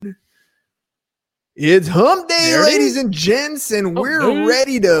It's hump day, There it ladies is. and gents, and we're day.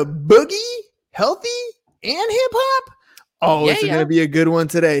 ready to boogie, healthy, and hip-hop. Oh, it's going to be a good one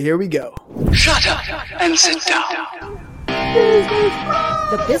today. Here we go. Shut up and sit down.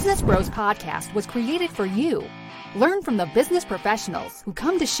 The Business Bros Podcast was created for you. Learn from the business professionals who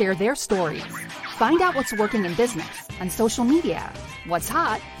come to share their stories. Find out what's working in business, on social media, what's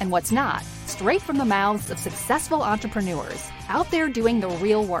hot and what's not, straight from the mouths of successful entrepreneurs out there doing the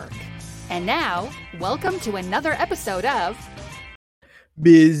real work. And now, welcome to another episode of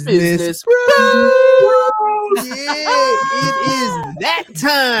Business Bros. Yeah, it is that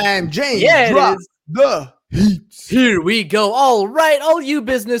time. James, Yeah, it drop is. the heats. Here we go. All right, all you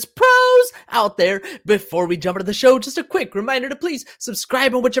business pros out there. Before we jump into the show, just a quick reminder to please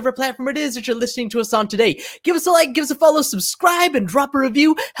subscribe on whichever platform it is that you're listening to us on today. Give us a like, give us a follow, subscribe, and drop a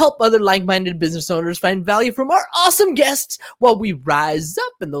review. Help other like-minded business owners find value from our awesome guests while we rise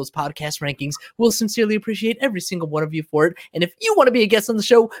up in those podcast rankings. We'll sincerely appreciate every single one of you for it. And if you want to be a guest on the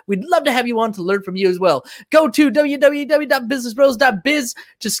show, we'd love to have you on to learn from you as well. Go to www.businessbros.biz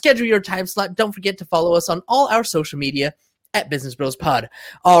to schedule your time slot. Don't forget to follow us on all our social media at Business Bros Pod.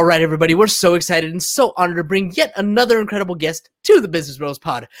 All right, everybody, we're so excited and so honored to bring yet another incredible guest to the Business Bros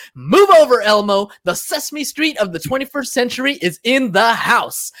Pod. Move over, Elmo. The Sesame Street of the 21st century is in the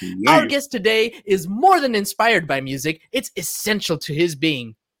house. Yeah. Our guest today is more than inspired by music. It's essential to his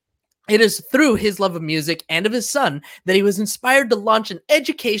being. It is through his love of music and of his son that he was inspired to launch an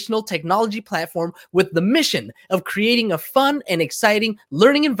educational technology platform with the mission of creating a fun and exciting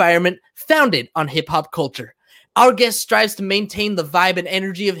learning environment founded on hip-hop culture. Our guest strives to maintain the vibe and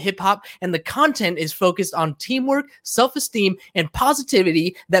energy of hip-hop, and the content is focused on teamwork, self-esteem, and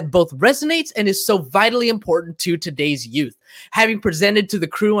positivity that both resonates and is so vitally important to today's youth. Having presented to the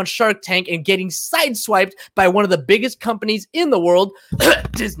crew on Shark Tank and getting sideswiped by one of the biggest companies in the world,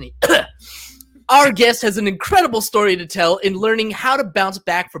 Disney. Our guest has an incredible story to tell in learning how to bounce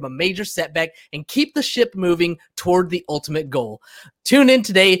back from a major setback and keep the ship moving toward the ultimate goal. Tune in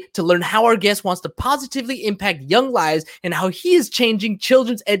today to learn how our guest wants to positively impact young lives and how he is changing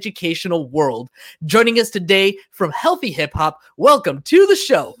children's educational world. Joining us today from Healthy Hip Hop, welcome to the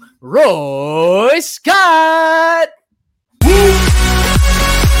show, Roy Scott.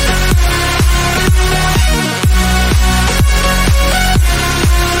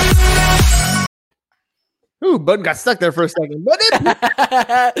 Ooh, button got stuck there for a second. But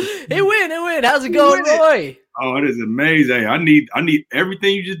It win. How's it going, Roy? Oh, it is amazing. I need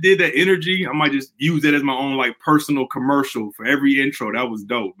everything you just did, that energy. I might just use that as my own like personal commercial for every intro. That was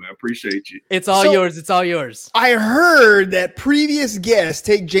dope, man. Appreciate you. It's all yours. It's all yours. I heard that previous guests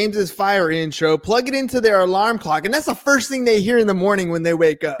take James's fire intro, plug it into their alarm clock, and that's the first thing they hear in the morning when they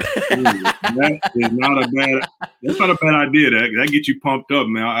wake up. Ooh, that's not a bad idea. That gets you pumped up,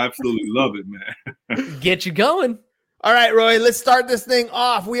 man. I absolutely love it, man. Get you going. All right, Roy, let's start this thing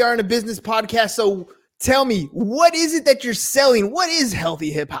off. We are in a business podcast, so tell me, what is it that you're selling? What is Healthy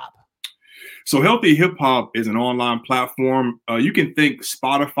Hip Hop? So Healthy Hip Hop is an online platform. You can think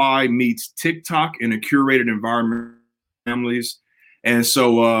Spotify meets TikTok in a curated environment for families. And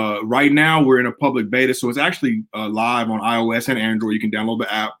so right now we're in a public beta. So it's actually live on iOS and Android. You can download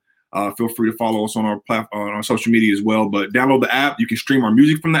the app. Feel free to follow us on our platform, on our social media as well. But download the app. You can stream our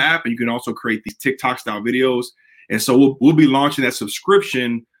music from the app, and you can also create these TikTok style videos. And so we'll be launching that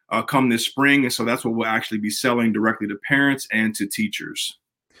subscription come this spring. And so that's what we'll actually be selling directly to parents and to teachers.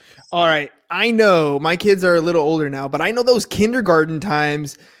 All right. I know my kids are a little older now, but I know those kindergarten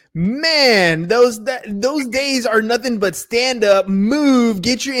times, man, those days are nothing but stand up, move,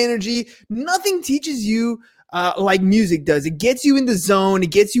 get your energy. Nothing teaches you like music does. It gets you in the zone.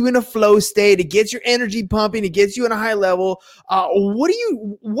 It gets you in a flow state. It gets your energy pumping. It gets you in a high level. Why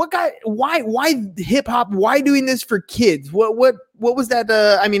hip hop? Why doing this for kids? What was that?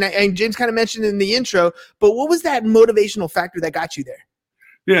 And James kind of mentioned in the intro, but what was that motivational factor that got you there?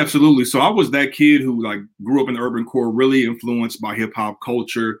 Yeah, absolutely. So I was that kid who like grew up in the urban core, really influenced by hip hop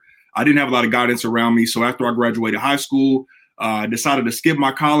culture. I didn't have a lot of guidance around me. So after I graduated high school, I decided to skip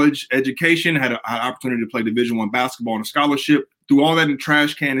my college education, had an opportunity to play Division I basketball on a scholarship, threw all that in the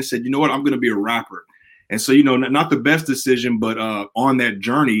trash can and said, you know what, I'm going to be a rapper. And so, not the best decision, but on that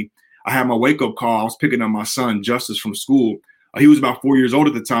journey, I had my wake up call. I was picking up my son, Justice, from school. He was about 4 years old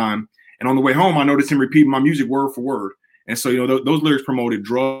at the time. And on the way home, I noticed him repeating my music word for word. And so, those lyrics promoted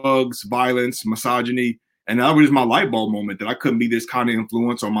drugs, violence, misogyny. And that was my light bulb moment that I couldn't be this kind of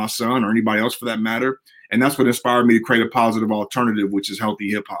influence on my son or anybody else for that matter. And that's what inspired me to create a positive alternative, which is Healthy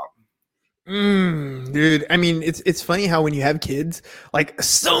Hip Hop. Dude, I mean, it's funny how when you have kids, like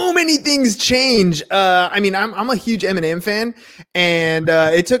so many things change. I mean, I'm a huge Eminem fan, and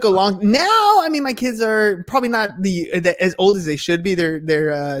it took a long. Now, I mean, my kids are probably not as old as they should be.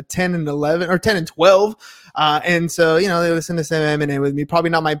 They're 10 and 11 or 10 and 12. And so, you know, they listen to some Eminem with me. Probably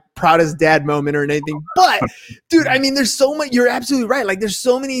not my proudest dad moment or anything, but dude, I mean, there's so much. You're absolutely right. Like, there's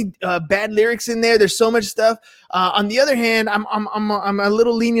so many bad lyrics in there. There's so much stuff. On the other hand, I'm a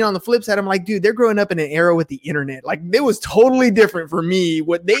little lenient on the flip side. I'm like, dude, they're growing up in an era with the internet. Like, it was totally different for me.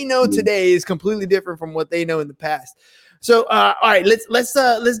 What they know today is completely different from what they know in the past. So, all right, let's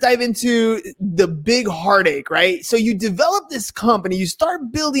dive into the big heartache, right? So you develop this company, you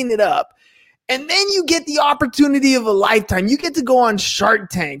start building it up. And then you get the opportunity of a lifetime. You get to go on Shark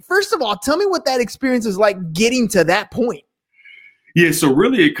Tank. First of all, tell me what that experience was like getting to that point. Yeah, so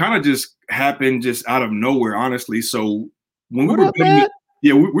really it kind of just happened just out of nowhere, honestly. So when we were building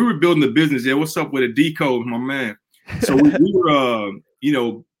we were building the business. Yeah, what's up with a decode, my man? So we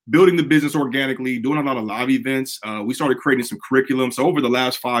were building the business organically, doing a lot of live events. We started creating some curriculum. So over the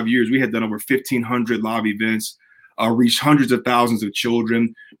last 5 years, we had done over 1,500 live events. Reached hundreds of thousands of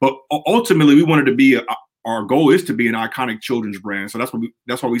children, but ultimately we wanted to be. Our goal is to be an iconic children's brand. So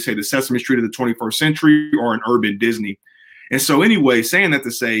that's why we say the Sesame Street of the 21st century or an urban Disney. And so anyway, saying that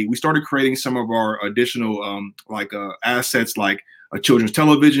to say, we started creating some of our additional assets, like a children's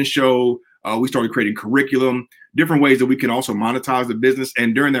television show. We started creating curriculum, different ways that we can also monetize the business.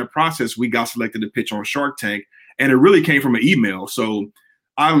 And during that process, we got selected to pitch on Shark Tank, and it really came from an email. So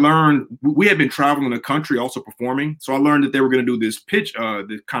I learned we had been traveling the country, also performing. So I learned that they were going to do this pitch,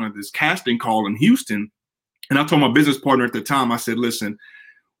 this casting call in Houston. And I told my business partner at the time, I said, listen,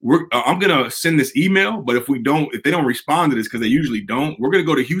 I'm going to send this email, but if they don't respond to this, because they usually don't, we're going to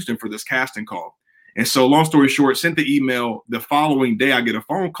go to Houston for this casting call. And so long story short, sent the email. The following day, I get a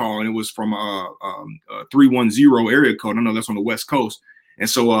phone call, and it was from a 310 area code. I know that's on the West Coast. And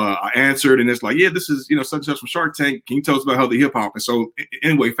so I answered, and it's like, yeah, this is, such and such from Shark Tank. Can you tell us about Healthy Hip Hop? And so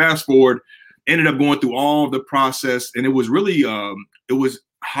anyway, fast forward, ended up going through all the process. And it was really, it was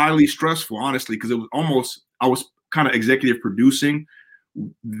highly stressful, honestly, because I was kind of executive producing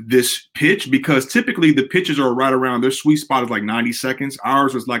this pitch, because typically the pitches are right around, their sweet spot is like 90 seconds.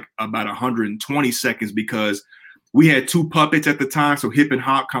 Ours was like about 120 seconds because we had two puppets at the time. So Hip and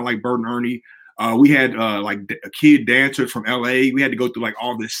Hop, kind of like Bert and Ernie. We had like a kid dancers from LA. We had to go through like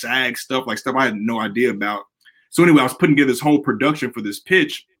all this SAG stuff, like stuff I had no idea about. So anyway, I was putting together this whole production for this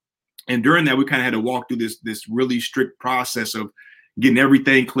pitch. And during that, we kind of had to walk through this really strict process of getting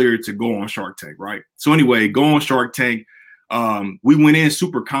everything cleared to go on Shark Tank, right? So anyway, go on Shark Tank. We went in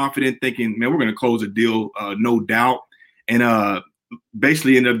super confident, thinking, man, we're going to close a deal, no doubt. And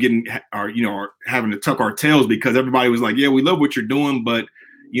basically ended up getting having to tuck our tails, because everybody was like, yeah, we love what you're doing, but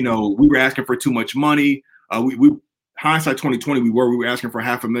we were asking for too much money. We hindsight 2020, we were asking for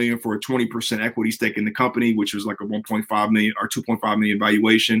 $500,000 for a 20% equity stake in the company, which was like a 1.5 million or 2.5 million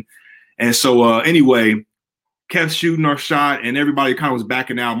valuation. And so anyway, kept shooting our shot, and everybody kind of was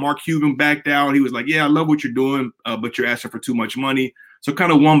backing out. Mark Cuban backed out. He was like, yeah, I love what you're doing, but you're asking for too much money. So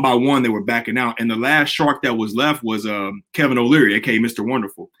kind of one by one, they were backing out. And the last shark that was left was Kevin O'Leary, aka Mr.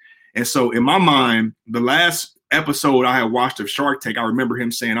 Wonderful. And so in my mind, the last episode I had watched of Shark Tank, I remember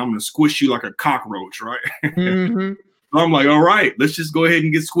him saying, I'm going to squish you like a cockroach, right? Mm-hmm. So I'm like, all right, let's just go ahead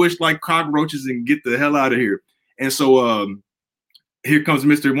and get squished like cockroaches and get the hell out of here. And so here comes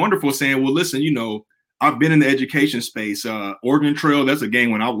Mr. Wonderful saying, well, listen, I've been in the education space. Oregon Trail, that's a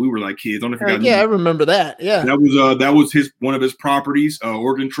game when we were like kids. I don't know if you guys I remember that. Yeah. That was one of his properties.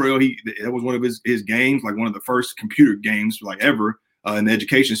 Oregon Trail, that was one of his games, like one of the first computer games like ever in the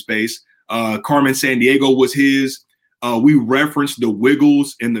education space. Carmen Sandiego was his. We referenced the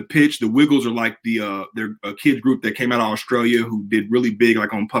Wiggles in the pitch. The Wiggles are like they're a kids group that came out of Australia who did really big,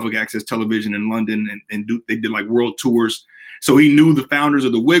 like on public access television in London, and they did like world tours. So he knew the founders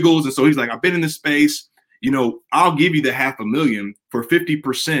of the Wiggles, and so he's like, I've been in this space. I'll give you the $500,000 for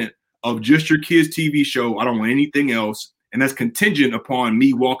 50% of just your kids' TV show. I don't want anything else, and that's contingent upon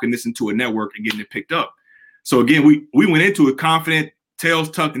me walking this into a network and getting it picked up. So again, we went into it confident,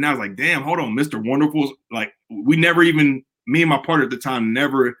 tails tucked, and I was like, damn, hold on, Mr. Wonderful's like, we never even, me and my partner at the time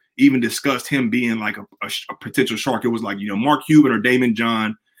never even discussed him being like a potential shark. It was like, Mark Cuban or Damon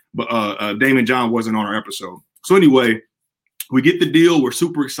John, but Damon John wasn't on our episode. So anyway, we get the deal. We're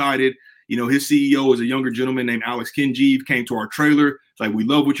super excited. His CEO is a younger gentleman named Alex Kinjeev, came to our trailer. It's like, we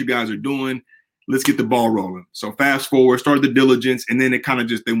love what you guys are doing. Let's get the ball rolling. So fast forward, started the diligence, and then it kind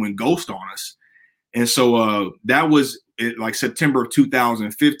of they went ghost on us. And so that was like September of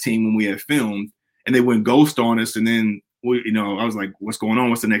 2015 when we had filmed, and they went ghost on us. And then I was like, what's going on?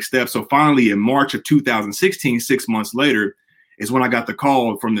 What's the next step? So finally, in March of 2016, 6 months later, is when I got the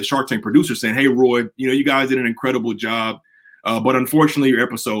call from the Shark Tank producer saying, hey, Roy, you guys did an incredible job. But unfortunately, your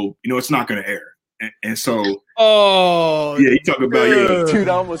episode, it's not going to air. And so, you talk about, dude,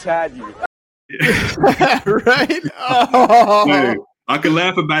 I almost had you. Right? Oh. Man, I can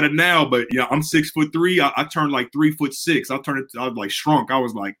laugh about it now, but I'm 6'3". I turned like 3'6". I was like shrunk. I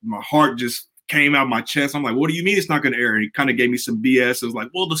was like, my heart just came out my chest. I'm like, what do you mean it's not going to air? And he kind of gave me some BS. It was like,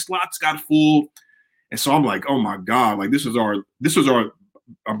 well, the slots got full. And so I'm like, oh my God, like this was our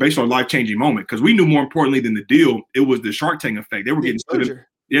basically our life-changing moment, because we knew more importantly than the deal, it was the Shark Tank effect. They were getting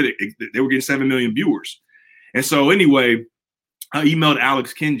they were getting 7 million viewers. And so anyway, I emailed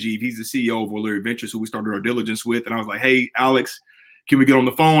Alex Kenjeev. He's the CEO of O'Leary Ventures, who we started our diligence with. And I was like, hey, Alex, can we get on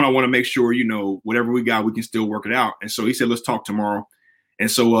the phone? I want to make sure, whatever we got, we can still work it out. And so he said, let's talk tomorrow. And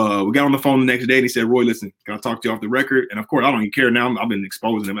so we got on the phone the next day, and he said, Roy, listen, can I talk to you off the record? And of course, I don't even care now. I've been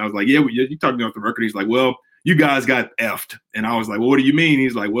exposing him. I was like, yeah, you talking to me off the record? He's like, well, you guys got effed. And I was like, well, what do you mean?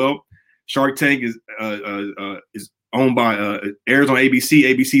 He's like, well, Shark Tank is owned by, airs on ABC.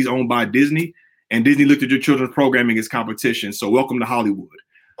 ABC's owned by Disney. And Disney looked at your children's programming as competition. So welcome to Hollywood.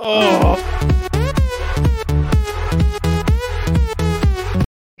 Oh.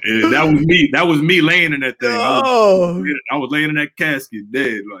 Yeah, that was me. That was me laying in that thing. Oh. I was laying in that casket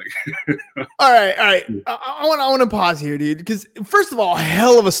dead. Like. All right. I want to pause here, dude, because first of all,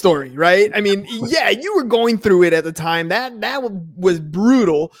 hell of a story, right? I mean, yeah, you were going through it at the time. That was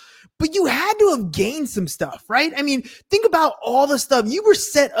brutal, but you had to have gained some stuff, right? I mean, think about all the stuff you were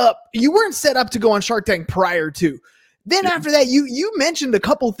set up. You weren't set up to go on Shark Tank prior to. Then after that, you mentioned a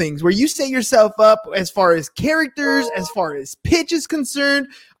couple things where you set yourself up as far as characters, as far as pitch is concerned.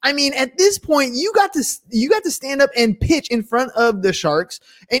 I mean, at this point, you got to stand up and pitch in front of the Sharks,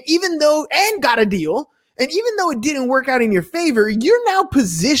 and got a deal, and even though it didn't work out in your favor, you're now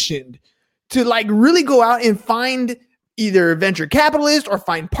positioned to like really go out and find either venture capitalists or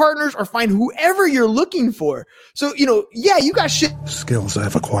find partners or find whoever you're looking for. So, you got shit skills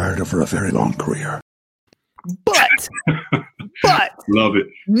I've acquired over a very long career. But love it.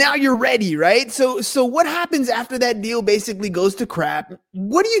 Now you're ready, right? So what happens after that deal basically goes to crap?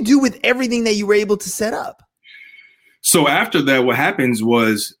 What do you do with everything that you were able to set up? So after that, what happens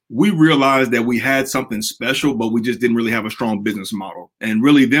was we realized that we had something special, but we just didn't really have a strong business model. And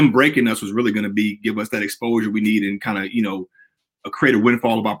really them breaking us was really going to give us that exposure we need and kind of, create a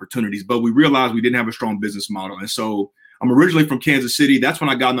windfall of opportunities. But we realized we didn't have a strong business model. And so I'm originally from Kansas City. That's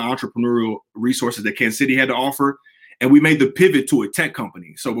when I got the entrepreneurial resources that Kansas City had to offer. And we made the pivot to a tech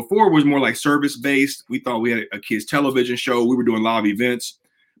company. So before it was more like service-based. We thought we had a kids television show. We were doing live events,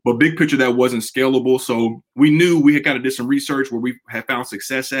 but big picture that wasn't scalable. So we knew we had kind of did some research where we had found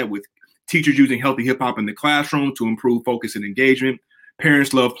success with teachers using healthy hip hop in the classroom to improve focus and engagement.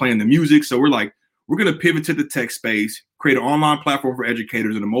 Parents love playing the music. So we're like, we're going to pivot to the tech space, create an online platform for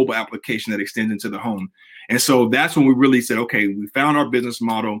educators and a mobile application that extends into the home. And so that's when we really said, okay, we found our business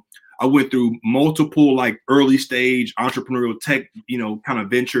model. I went through multiple like early stage entrepreneurial tech, kind of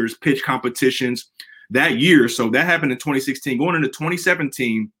ventures, pitch competitions that year. So that happened in 2016. Going into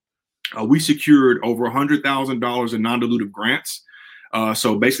 2017, we secured over $100,000 in non-dilutive grants.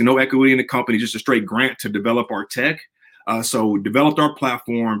 So basically no equity in the company, just a straight grant to develop our tech. So developed our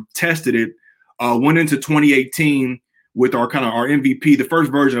platform, tested it, went into 2018 with our MVP. The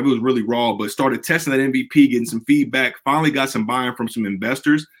first version of it was really raw, but started testing that MVP, getting some feedback, finally got some buy-in from some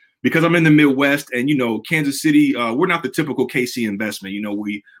investors. Because I'm in the Midwest and, Kansas City, we're not the typical KC investment.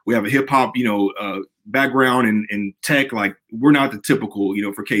 We have a hip hop, background in tech. Like we're not the typical,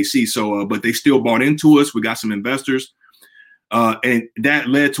 for KC. So, but they still bought into us. We got some investors. And that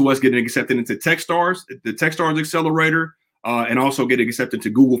led to us getting accepted into Techstars, the Techstars Accelerator, and also getting accepted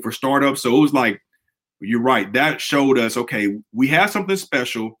to Google for startups. So it was like, you're right. That showed us, okay, we have something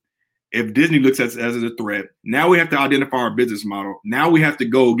special. If Disney looks at us as a threat, now we have to identify our business model. Now we have to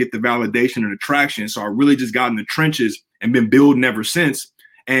go get the validation and attraction. So I really just got in the trenches and been building ever since.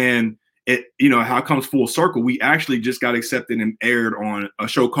 And it, how it comes full circle. We actually just got accepted and aired on a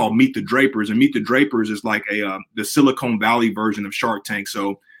show called Meet the Drapers. And Meet the Drapers is like the Silicon Valley version of Shark Tank.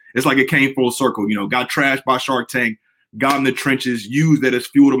 So it's like it came full circle, got trashed by Shark Tank, got in the trenches, used that as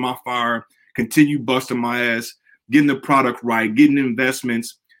fuel to my fire, continue busting my ass, getting the product right, getting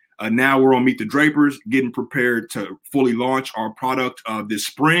investments. Now we're on Meet the Drapers, getting prepared to fully launch our product this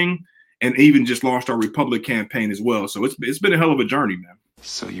spring, and even just launched our Republic campaign as well. So it's been a hell of a journey, man.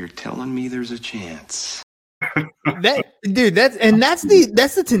 So you're telling me there's a chance? Dude, that's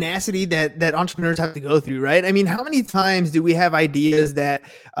the tenacity that entrepreneurs have to go through, right? I mean, how many times do we have ideas that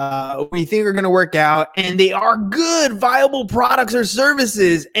we think are going to work out, and they are good, viable products or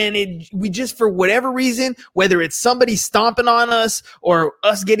services, and we just, for whatever reason, whether it's somebody stomping on us or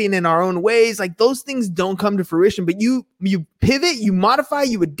us getting in our own ways, like those things don't come to fruition. But you pivot, you modify,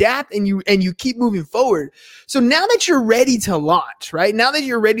 you adapt, and you keep moving forward. So now that you're ready to launch, right? Now that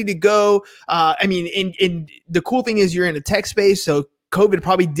you're ready to go, I mean, in the cool thing is you're in a tech space, so COVID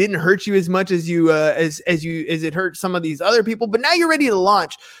probably didn't hurt you as much as it hurt some of these other people. But now you're ready to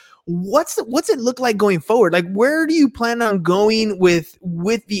launch. What's it look like going forward? Like, where do you plan on going with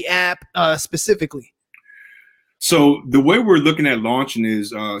the app specifically? So the way we're looking at launching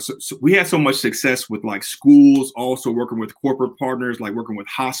is, so we had so much success with like schools, also working with corporate partners, like working with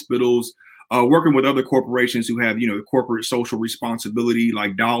hospitals, working with other corporations who have, corporate social responsibility,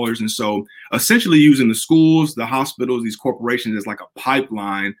 like dollars. And so essentially using the schools, the hospitals, these corporations as like a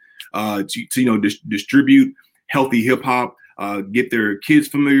pipeline to distribute healthy hip hop, get their kids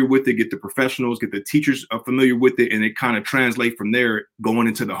familiar with it, get the professionals, get the teachers familiar with it. And it kind of translate from there going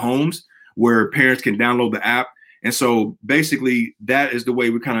into the homes where parents can download the app. And so basically that is the way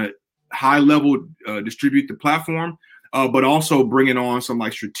we kind of high level distribute the platform, but also bringing on some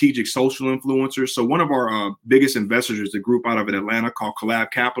like strategic social influencers. So one of our biggest investors is a group out of Atlanta called Collab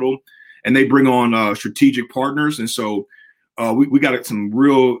Capital, and they bring on strategic partners. And so we got some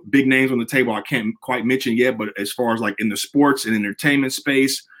real big names on the table I can't quite mention yet, but as far as like in the sports and entertainment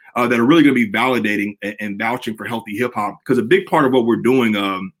space that are really going to be validating and vouching for healthy hip hop. Because a big part of what we're doing,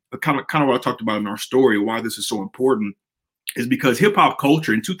 kind of what I talked about in our story, why this is so important, is because hip hop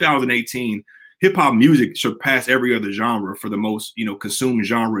culture in 2018, hip hop music surpassed every other genre for the most, consumed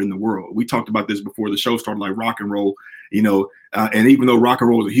genre in the world. We talked about this before the show started, like rock and roll, and even though rock and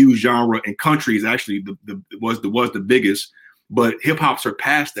roll is a huge genre, and country is actually was the biggest, but hip hop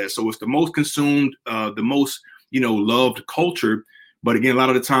surpassed that. So it's the most consumed, the most, loved culture. But again, a lot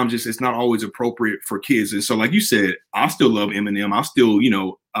of the times it's not always appropriate for kids. And so, like you said, I still love Eminem. I still,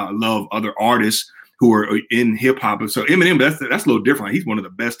 love other artists who are in hip hop. And so Eminem, that's a little different. He's one of the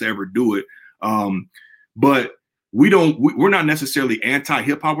best to ever do it. But we're not necessarily anti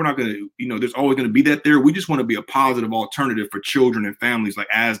hip hop. We're not going to, there's always going to be that there. We just want to be a positive alternative for children and families, like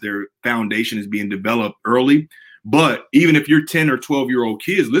as their foundation is being developed early. But even if your 10 or 12-year-old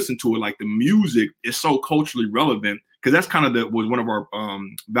kids listen to it, like the music is so culturally relevant. Because that's kind of was one of our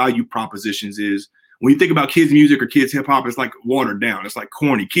value propositions is when you think about kids music or kids hip hop, it's like watered down. It's like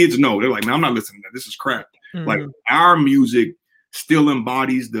corny. Kids know, they're like, man, I'm not listening to that. This is crap. Mm-hmm. Like our music still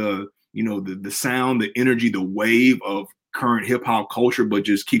embodies the sound, the energy, the wave of current hip hop culture, but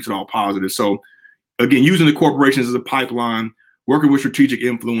just keeps it all positive. So again, using the corporations as a pipeline, working with strategic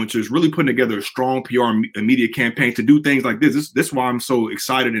influencers, really putting together a strong PR and media campaign to do things like this. This is why I'm so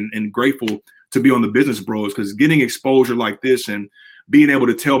excited and grateful to be on the Business Bros, because getting exposure like this and being able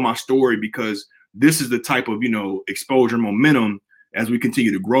to tell my story, because this is the type of, exposure momentum as we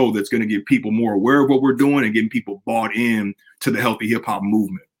continue to grow that's going to get people more aware of what we're doing and getting people bought in to the healthy hip hop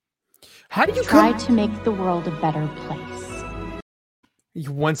movement. How do you try to make the world a better place?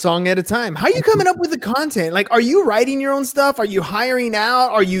 One song at a time. How are you coming up with the content? Like, are you writing your own stuff? Are you hiring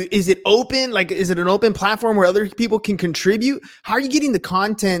out? Is it open? Like, is it an open platform where other people can contribute? How are you getting the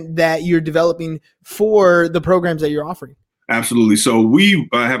content that you're developing for the programs that you're offering? Absolutely. So we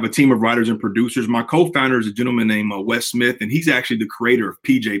have a team of writers and producers. My co-founder is a gentleman named Wes Smith, and he's actually the creator of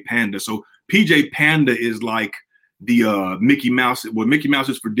PJ Panda. So PJ Panda is like the Mickey Mouse. What Mickey Mouse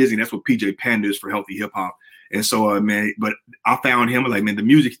is for Disney, that's what PJ Panda is for healthy hip hop. And so, but I found him like, man, the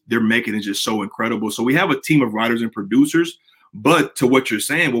music they're making is just so incredible. So we have a team of writers and producers. But to what you're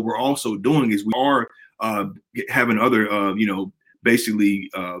saying, what we're also doing is we are having other,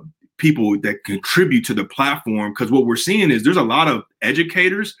 basically people that contribute to the platform. Because what we're seeing is there's a lot of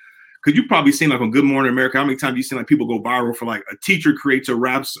educators. Because you've probably seen like on Good Morning America, how many times you've seen like people go viral for like a teacher creates a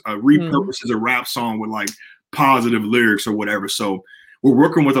rap, repurposes a rap song with like positive lyrics or whatever. So we're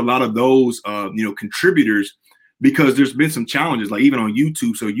working with a lot of those, contributors, because there's been some challenges, like even on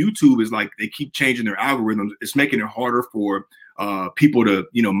YouTube. So YouTube is like, they keep changing their algorithms. It's making it harder for people to,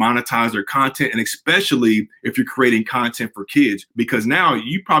 monetize their content. And especially if you're creating content for kids, because now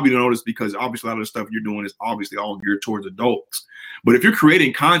you probably don't notice, because obviously a lot of the stuff you're doing is obviously all geared towards adults. But if you're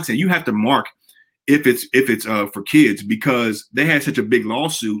creating content, you have to mark if it's for kids, because they had such a big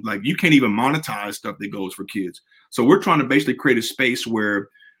lawsuit, like you can't even monetize stuff that goes for kids. So we're trying to basically create a space where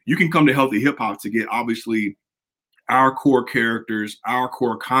you can come to Healthy Hip Hop to get obviously our core characters, our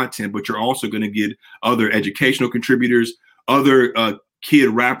core content, but you're also going to get other educational contributors, other kid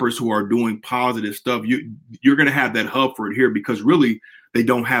rappers who are doing positive stuff, you're going to have that hub for it here, because really they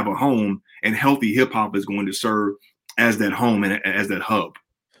don't have a home, and Healthy Hip Hop is going to serve as that home and as that hub.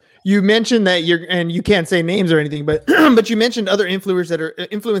 You mentioned that and you can't say names or anything, but but you mentioned other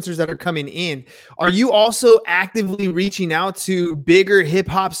influencers that are coming in. Are you also actively reaching out to bigger hip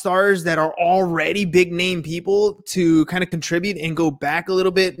hop stars that are already big name people to kind of contribute and go back a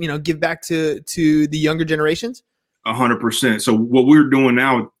little bit, give back to the younger generations? 100%. So what we're doing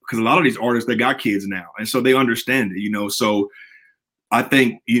now, because a lot of these artists, they got kids now, and so they understand it, so I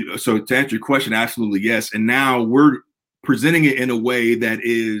think, so to answer your question, absolutely yes. And now we're presenting it in a way that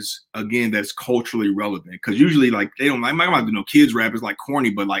is, again, that's culturally relevant, because usually like they don't like, kids rap is like corny,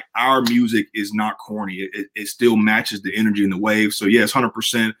 but like our music is not corny. It still matches the energy and the wave. So yes,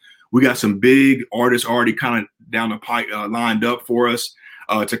 100%. We got some big artists already kind of down the pipe lined up for us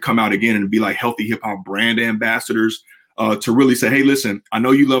to come out again and be like Healthy Hip Hop brand ambassadors, to really say, hey, listen, I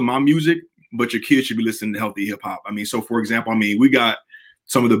know you love my music, but your kids should be listening to Healthy Hip Hop. So for example, we got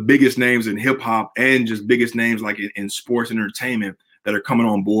some of the biggest names in hip hop and just biggest names like in sports and entertainment that are coming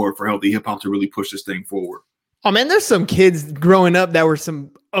on board for Healthy Hip Hop to really push this thing forward. Oh man, there's some kids growing up that were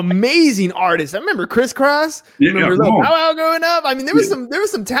some amazing artists. I remember Criss Cross. Remember Bow Wow growing up. There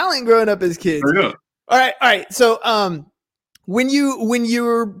was some talent growing up as kids. Yeah. All right. So when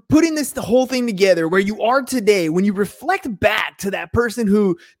you're putting the whole thing together, where you are today, when you reflect back to that person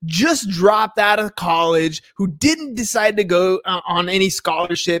who just dropped out of college, who didn't decide to go on any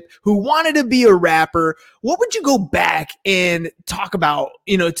scholarship, who wanted to be a rapper, what would you go back and talk about,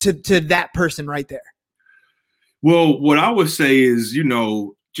 to that person right there? Well, what I would say is,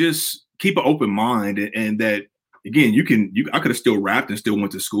 just keep an open mind, and that, again, I could have still rapped and still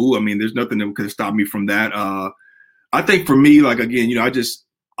went to school. There's nothing that could have stopped me from that. I think for me, like, again,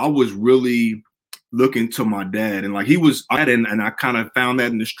 I was really looking to my dad, and like and I kind of found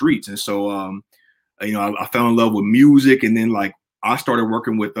that in the streets. And so, I fell in love with music, and then like I started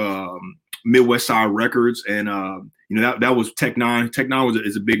working with Midwest Side Records, and that was Tech N9ne. Tech N9ne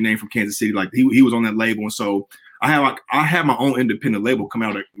is a big name from Kansas City. Like he was on that label, and so I had my own independent label come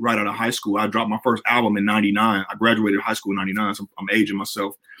out right out of high school. I dropped my first album in '99. I graduated high school in '99, so I'm aging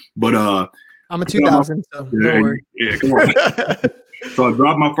myself, but I'm a 2000, so don't worry. Yeah, come on. So I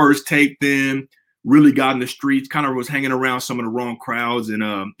dropped my first tape then, really got in the streets, kind of was hanging around some of the wrong crowds. And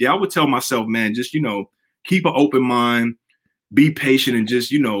I would tell myself, man, just, keep an open mind, be patient, and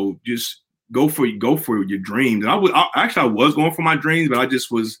just go for your dreams. And I was going for my dreams, but I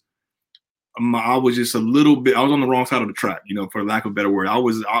was just a little bit, I was on the wrong side of the track, for lack of a better word. I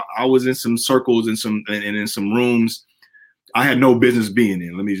was in some circles and in some rooms I had no business being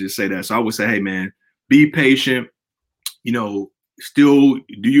in. Let me just say that. So I would say, hey man, be patient, still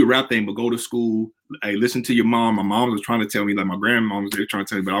do your rap thing, but go to school. Hey, listen to your mom. My mom was trying to tell me, like my grandma was there trying to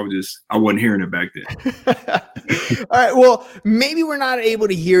tell me, but I wasn't hearing it back then. All right. Well, maybe we're not able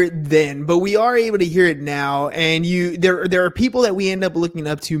to hear it then, but we are able to hear it now. And there are people that we end up looking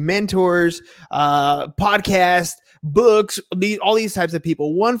up to, mentors, podcasts, books, all these types of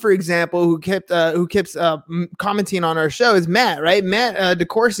people. One, for example, who keeps commenting on our show is Matt, right? Matt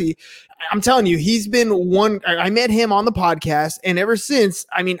DeCourcy. I'm telling you, he's been one. I met him on the podcast, and ever since,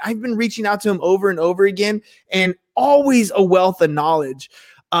 I've been reaching out to him over and over again, and always a wealth of knowledge.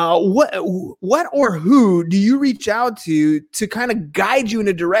 What or who do you reach out to kind of guide you in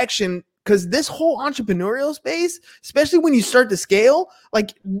a direction? Because this whole entrepreneurial space, especially when you start to scale,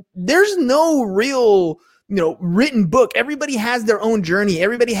 like there's no real written book. Everybody has their own journey.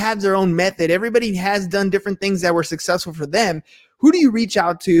 Everybody has their own method. Everybody has done different things that were successful for them. Who do you reach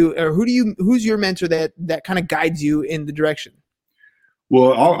out to, or who's your mentor that kind of guides you in the direction?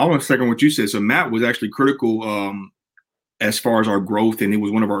 Well, I want to second what you said. So Matt was actually critical as far as our growth, and he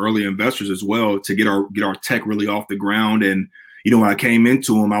was one of our early investors as well to get our tech really off the ground. And when I came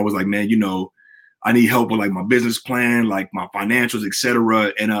into him, I was like, man, I need help with like my business plan, like my financials,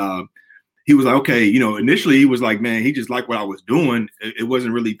 etc. And he was like, okay, initially he was like, man, he just liked what I was doing. It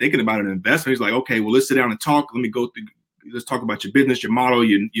wasn't really thinking about an investment. He's like, okay, well, let's sit down and talk. Let's talk about your business, your model,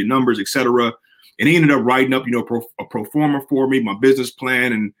 your numbers, etc. And he ended up writing up, a pro forma for me, my business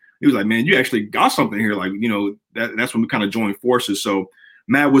plan. And he was like, man, you actually got something here. Like, that's when we kind of joined forces. So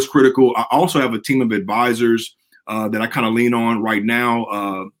Matt was critical. I also have a team of advisors that I kind of lean on right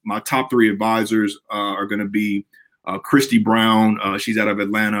now. My top 3 advisors are going to be Christy Brown. She's out of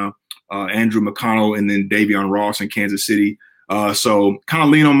Atlanta. Andrew McConnell, and then Davion Ross in Kansas City. So kind of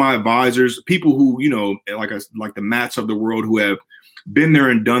lean on my advisors, people who, like the Matts of the world, who have been there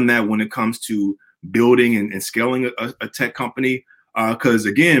and done that when it comes to building and scaling a tech company. Because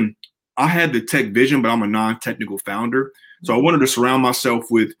again, I had the tech vision, but I'm a non-technical founder. So I wanted to surround myself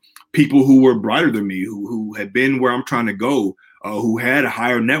with people who were brighter than me, who had been where I'm trying to go, who had a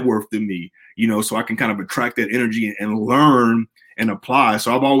higher net worth than me, so I can kind of attract that energy and learn and apply.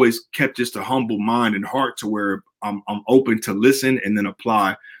 So I've always kept just a humble mind and heart to where I'm open to listen and then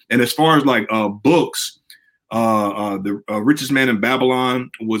apply. And as far as like books, the Richest Man in Babylon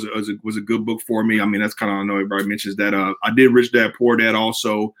was a good book for me. I mean, that's kind of, I know everybody mentions that. I did Rich Dad Poor Dad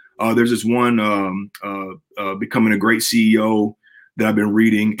also. There's this one, Becoming a Great CEO, that I've been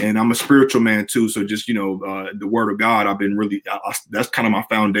reading, and I'm a spiritual man too. So just, the Word of God, I've been really, that's kind of my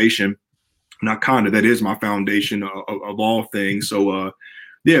foundation. Not kind of, that is my foundation of all things. So,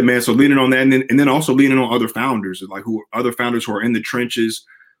 yeah, man. So leaning on that, and then also leaning on other founders, like other founders who are in the trenches,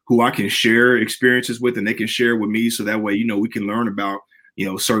 who I can share experiences with, and they can share with me. So that way, we can learn about,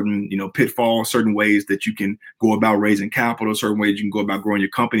 certain, pitfalls, certain ways that you can go about raising capital, certain ways you can go about growing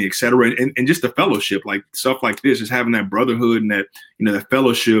your company, et cetera. And just the fellowship, like stuff like this, is having that brotherhood and that, that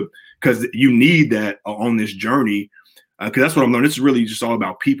fellowship, because you need that on this journey. Because that's what I'm learning. It's really just all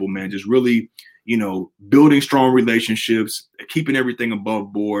about people, man. Just really, building strong relationships, keeping everything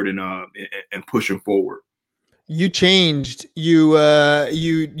above board, and pushing forward. You changed. You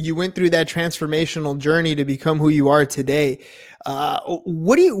went through that transformational journey to become who you are today.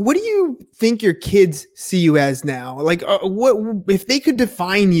 What do you think your kids see you as now? Like, what if they could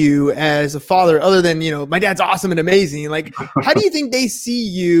define you as a father, other than my dad's awesome and amazing? Like, how do you think they see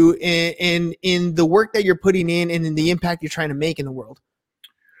you in the work that you're putting in and in the impact you're trying to make in the world?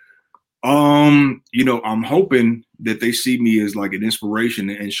 I'm hoping that they see me as like an inspiration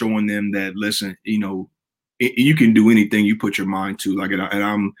and showing them that, listen, you can do anything you put your mind to. Like, and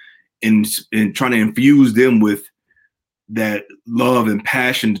I'm in trying to infuse them with that love and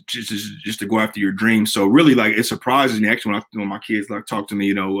passion just to go after your dreams. So really, like, it surprises me actually when my kids like talk to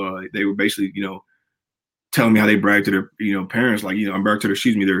me. They were basically telling me how they brag to their parents, like I'm brag to their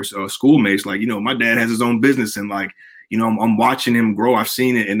their schoolmates, like my dad has his own business, and like I'm watching him grow. I've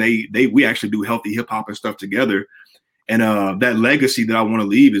seen it, and we actually do healthy hip hop and stuff together. And that legacy that I want to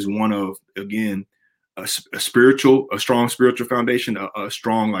leave is one of, again, a strong spiritual foundation, a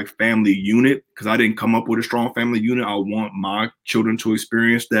strong like family unit, because I didn't come up with a strong family unit. I want my children to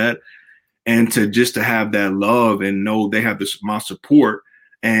experience that, and to have that love and know they have my support.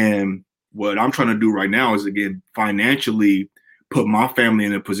 And what I'm trying to do right now is, again, financially put my family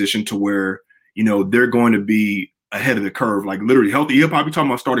in a position to where, they're going to be ahead of the curve. Like, literally, healthy hip hop, you're talking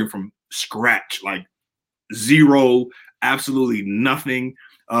about starting from scratch, like zero, absolutely nothing.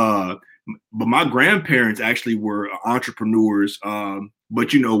 But my grandparents actually were entrepreneurs. But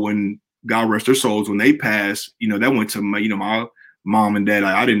when God rest their souls, when they passed, that went to my mom and dad.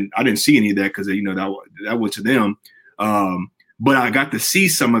 I didn't see any of that because that went to them. But I got to see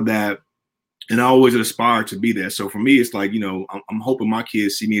some of that, and I always aspired to be there. So for me, it's like, I'm hoping my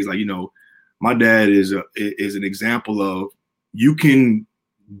kids see me as like, my dad is an example of, you can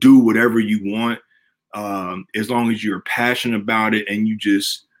do whatever you want, as long as you're passionate about it and you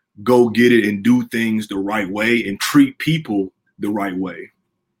just go get it and do things the right way and treat people the right way.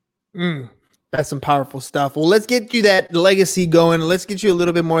 That's some powerful stuff. Well, let's get you that legacy going. Let's get you a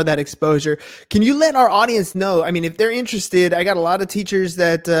little bit more of that exposure. Can you let our audience know? I mean, if they're interested, I got a lot of teachers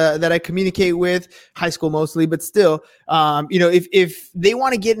that I communicate with, high school mostly, but still, if they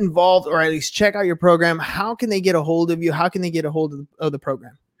want to get involved or at least check out your program, how can they get a hold of you? How can they get a hold of the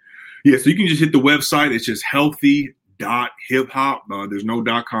program? Yeah, so you can just hit the website. It's just healthy.hiphop. There's no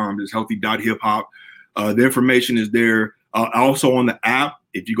 .com. There's healthy.hiphop. The information is there. Also on the app,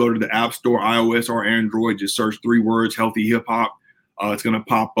 if you go to the App Store, iOS or Android, just search 3 words, Healthy Hip Hop. It's going to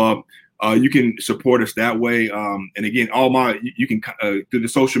pop up. You can support us that way. And again, you can through the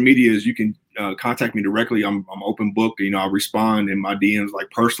social medias, you can contact me directly. I'm open book. I respond in my DMs, like,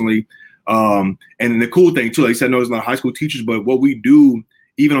 personally. And the cool thing too, like I said, I know there's a lot of high school teachers, but what we do,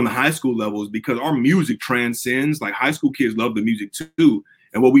 even on the high school level, is because our music transcends. Like, high school kids love the music too.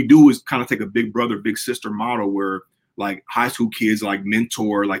 And what we do is kind of take a big brother, big sister model where, like, high school kids like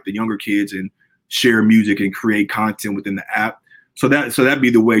mentor like the younger kids and share music and create content within the app. So that'd be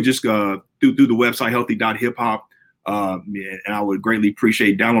the way. Just through the website, healthy.hiphop. And I would greatly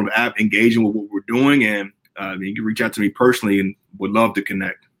appreciate downloading the app, engaging with what we're doing, and you can reach out to me personally and would love to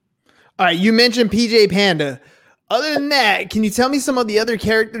connect. All right, you mentioned PJ Panda. Other than that, can you tell me some of the other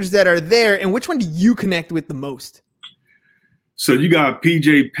characters that are there, and which one do you connect with the most? So you got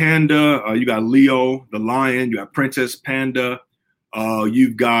PJ Panda, you got Leo the lion, you got Princess Panda,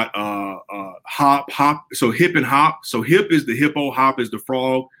 you've got Hop. So Hip and Hop. So Hip is the hippo, Hop is the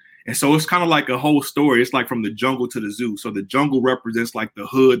frog, And so it's kind of like a whole story. It's like from the jungle to the zoo. So the jungle represents like the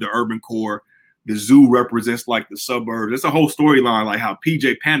hood, the urban core. The zoo represents like the suburbs. It's a whole storyline, like how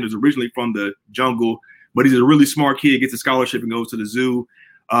PJ Panda is originally from the jungle, but he's a really smart kid, gets a scholarship and goes to the zoo.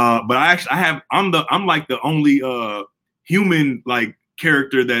 But I'm like the only human like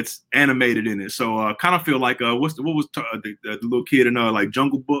character that's animated in it. So kind of feel like what was the little kid in like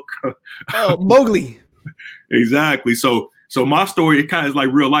Jungle Book? Oh, Mowgli. Exactly. So my story, it kind of is like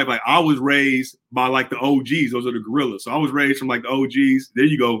real life. Like I was raised by like the OGs. Those are the gorillas. So I was raised from like the OGs. There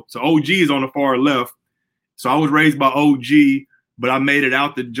you go. So OG is on the far left. So I was raised by OG, but I made it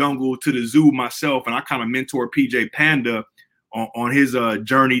out the jungle to the zoo myself. And I kind of mentored PJ Panda on his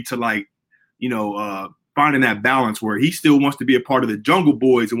journey to like, finding that balance where he still wants to be a part of the Jungle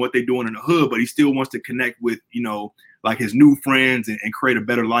Boys and what they're doing in the hood, but he still wants to connect with, like his new friends and create a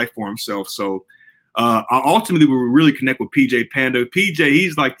better life for himself. So ultimately, we really connect with PJ Panda. PJ,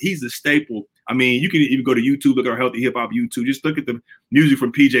 he's the staple. I mean, you can even go to YouTube, look at our Healthy Hip Hop YouTube. Just look at the music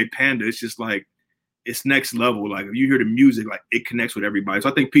from PJ Panda. It's just like, it's next level. Like if you hear the music, like it connects with everybody. So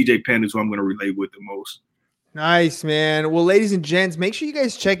I think PJ Panda is who I'm going to relate with the most. Nice, man. Well, ladies and gents, make sure you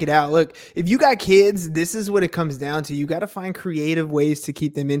guys check it out. Look, if you got kids, this is what it comes down to. You got to find creative ways to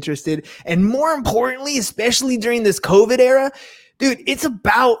keep them interested. And more importantly, especially during this COVID era, dude, it's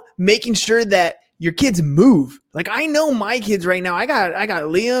about making sure that your kids move. Like I know my kids right now. I got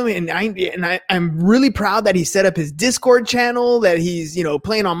Liam, and I'm really proud that he set up his Discord channel, that he's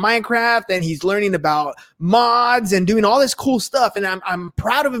playing on Minecraft, and he's learning about mods and doing all this cool stuff. And I'm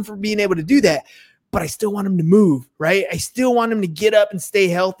proud of him for being able to do that. But I still want him to move, right? I still want him to get up and stay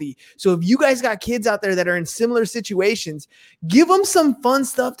healthy. So if you guys got kids out there that are in similar situations, give them some fun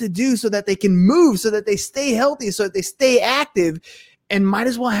stuff to do so that they can move, so that they stay healthy, so that they stay active, and might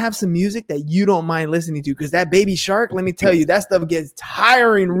as well have some music that you don't mind listening to, because that Baby Shark, let me tell you, that stuff gets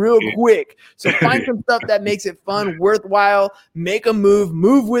tiring real quick. So find some stuff that makes it fun, worthwhile, make them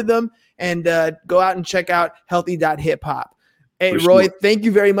move with them, and go out and check out healthy.hiphop. Hey, Roy, thank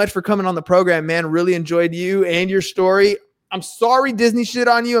you very much for coming on the program, man. Really enjoyed you and your story. I'm sorry Disney shit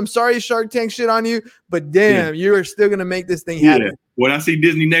on you. I'm sorry Shark Tank shit on you, but damn, you are still going to make this thing happen. Yeah. When I see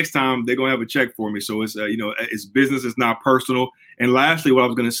Disney next time, they're going to have a check for me. So it's, it's business. It's not personal. And lastly, what I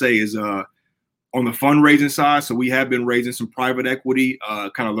was going to say is on the fundraising side. So we have been raising some private equity,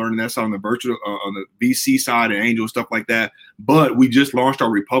 kind of learning that side on the virtual, on the VC side and angel stuff like that. But we just launched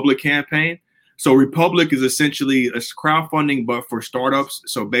our Republic campaign. So Republic is essentially a crowdfunding, but for startups.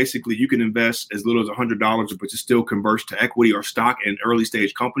 So basically you can invest as little as $100, but it still converts to equity or stock in early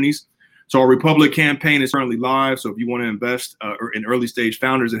stage companies. So our Republic campaign is currently live. So if you want to invest in early stage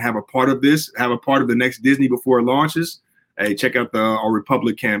founders and have a part of this, have a part of the next Disney before it launches, hey, check out our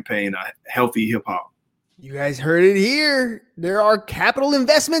Republic campaign, Healthy Hip Hop. You guys heard it here. There are capital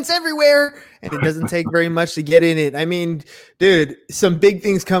investments everywhere, and it doesn't take very much to get in it. I mean, dude, some big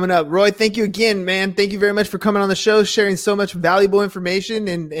things coming up. Roy, thank you again, man. Thank you very much for coming on the show, sharing so much valuable information,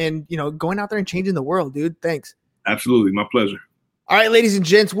 and going out there and changing the world, dude. Thanks. Absolutely. My pleasure. All right, ladies and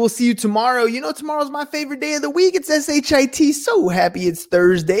gents, we'll see you tomorrow. Tomorrow's my favorite day of the week. It's SHIT. So happy it's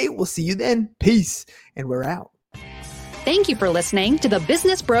Thursday. We'll see you then. Peace. And we're out. Thank you for listening to the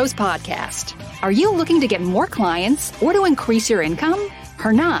Business Bros Podcast. Are you looking to get more clients or to increase your income?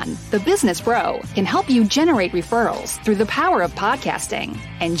 Hernan, the business bro, can help you generate referrals through the power of podcasting.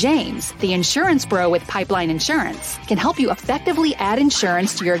 And James, the insurance bro with Pipeline Insurance, can help you effectively add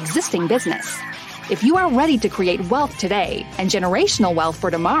insurance to your existing business. If you are ready to create wealth today and generational wealth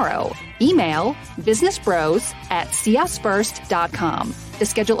for tomorrow, email businessbros@csfirst.com to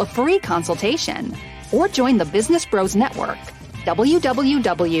schedule a free consultation. Or join the Business Bros Network,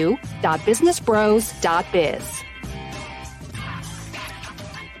 www.businessbros.biz.